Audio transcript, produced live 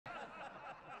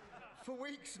For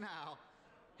weeks now,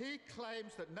 he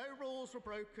claims that no rules were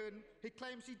broken. He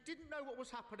claims he didn't know what was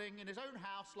happening in his own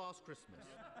house last Christmas.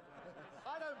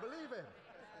 I don't believe him.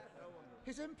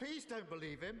 His MPs don't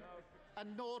believe him,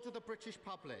 and nor do the British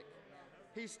public.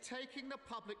 He's taking the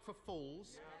public for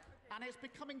fools, and it's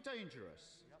becoming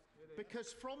dangerous,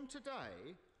 because from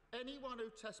today, anyone who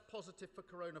tests positive for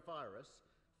coronavirus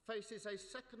faces a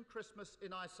second Christmas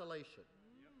in isolation.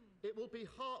 It will be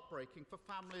heartbreaking for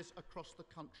families across the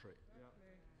country.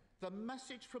 The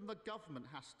message from the government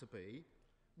has to be,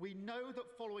 we know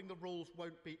that following the rules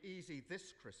won't be easy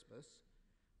this Christmas,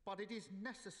 but it is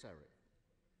necessary.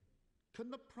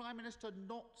 Can the Prime Minister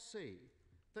not see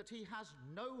that he has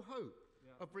no hope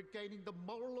of regaining the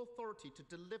moral authority to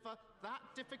deliver that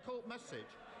difficult message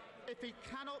if he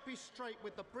cannot be straight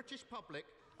with the British public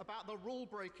about the rule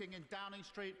breaking in Downing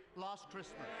Street last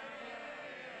Christmas?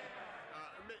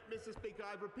 Mr. Speaker,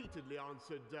 I've repeatedly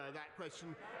answered that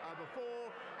question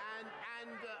before,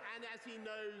 and as he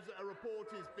knows, a report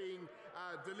is being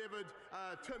delivered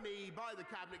to me by the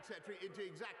Cabinet Secretary into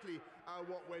exactly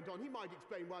what went on. He might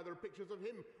explain why there are pictures of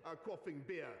him quaffing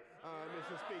beer,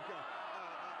 Mr. Speaker.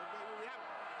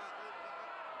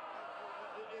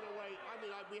 In a way, I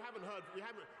mean, we haven't.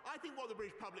 I think what the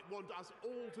British public want us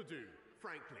all to do,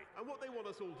 frankly, and what they want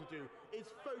us all to do is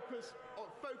focus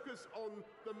on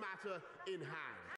the matter in hand.